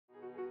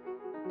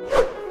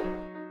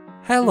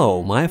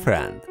Hello, my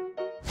friend.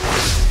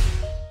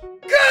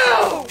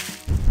 Go!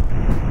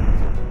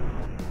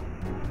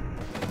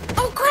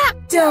 Oh crap!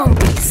 Don't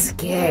be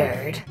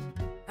scared.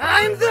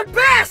 I'm the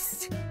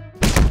best!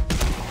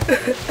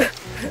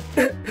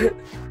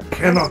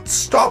 Cannot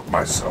stop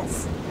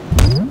myself.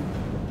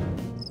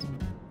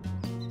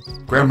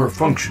 Grammar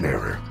function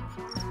error.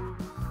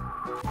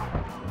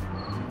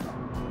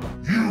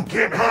 You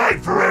can't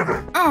hide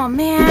forever. Oh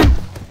man.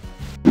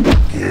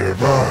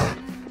 Give up.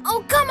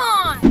 Oh come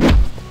on!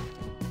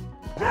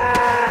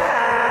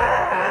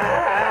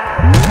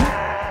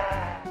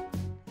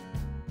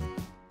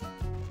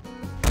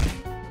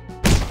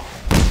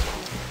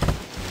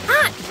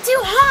 Hot!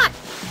 Too hot!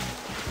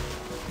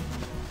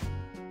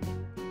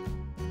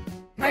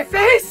 My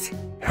face?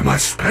 Am I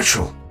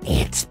special?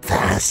 It's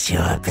past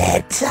your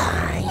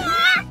bedtime.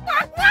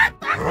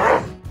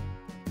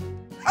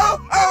 Oh,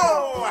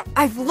 oh!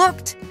 I've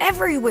looked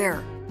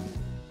everywhere.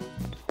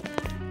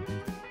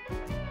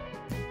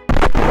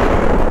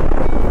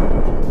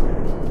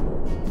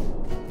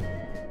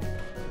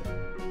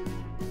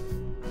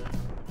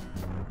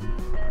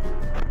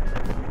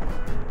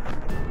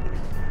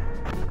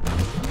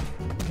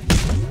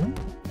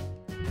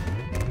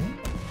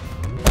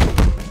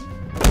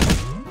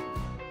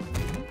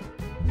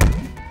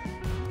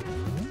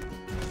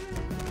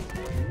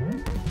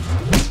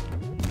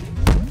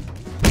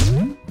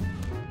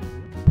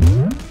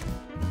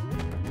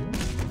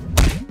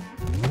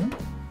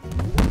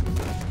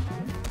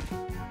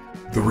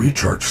 The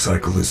recharge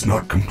cycle is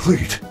not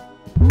complete.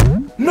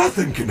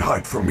 Nothing can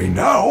hide from me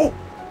now.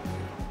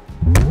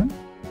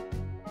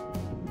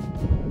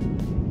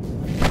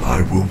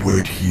 I will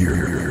wait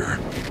here.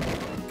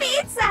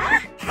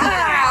 Pizza!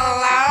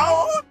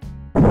 Hello?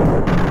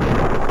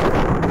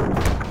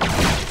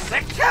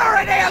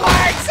 Security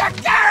alert!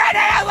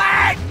 Security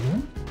alert!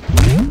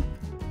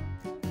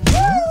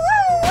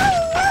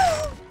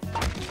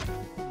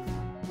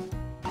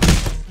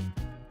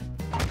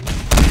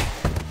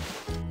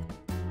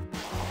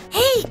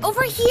 Hey,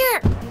 over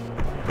here!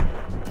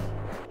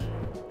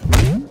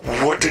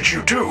 What did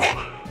you do?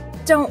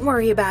 Don't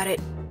worry about it.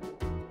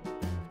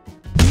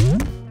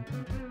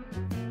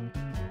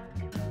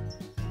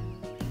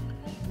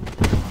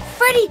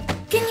 Freddy,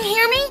 can you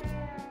hear me?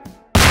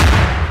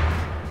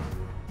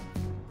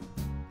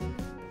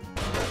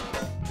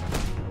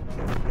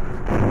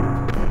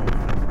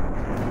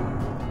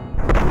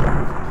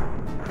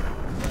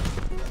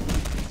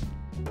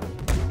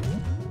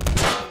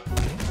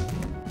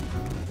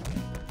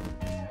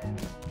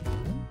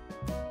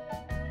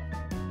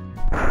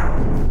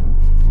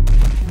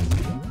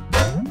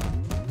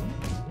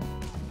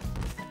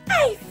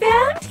 I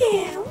found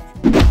him.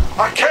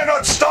 I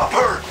cannot stop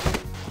her!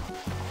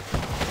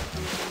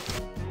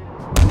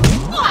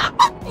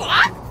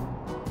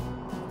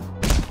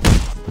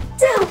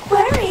 Don't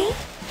worry.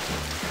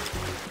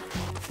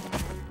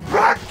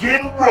 Rock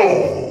and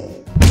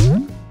roll!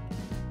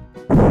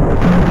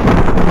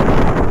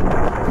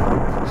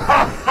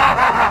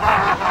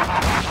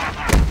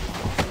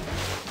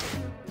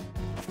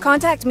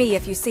 Contact me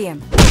if you see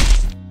him.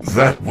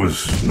 That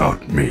was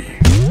not me.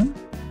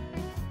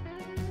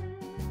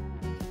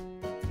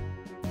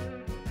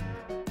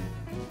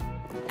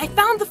 I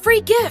found the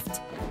free gift.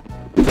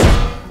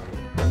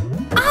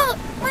 Oh,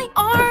 my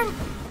arm.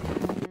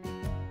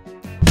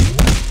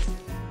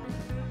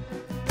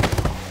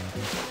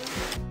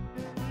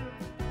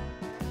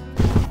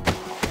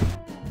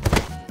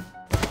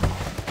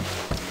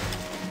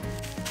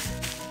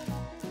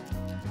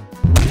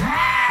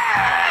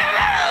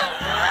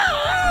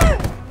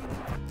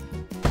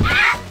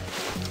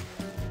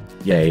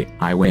 Yay,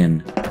 I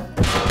win.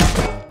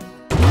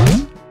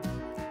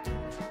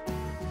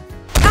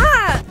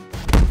 Ah!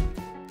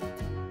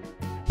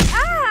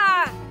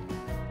 Ah!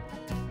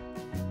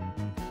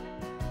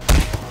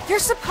 You're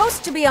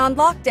supposed to be on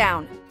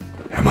lockdown.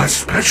 Am I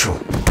special?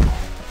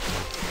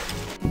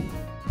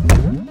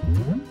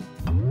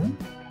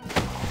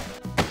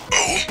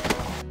 Oh.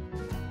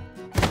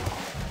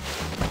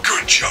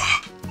 Good job.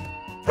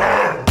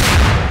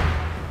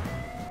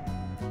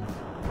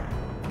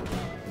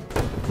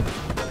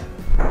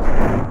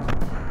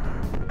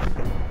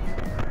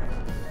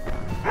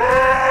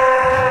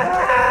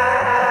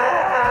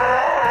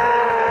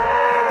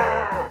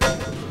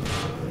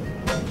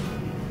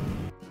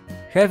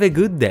 Have a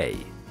good day.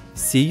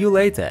 See you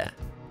later.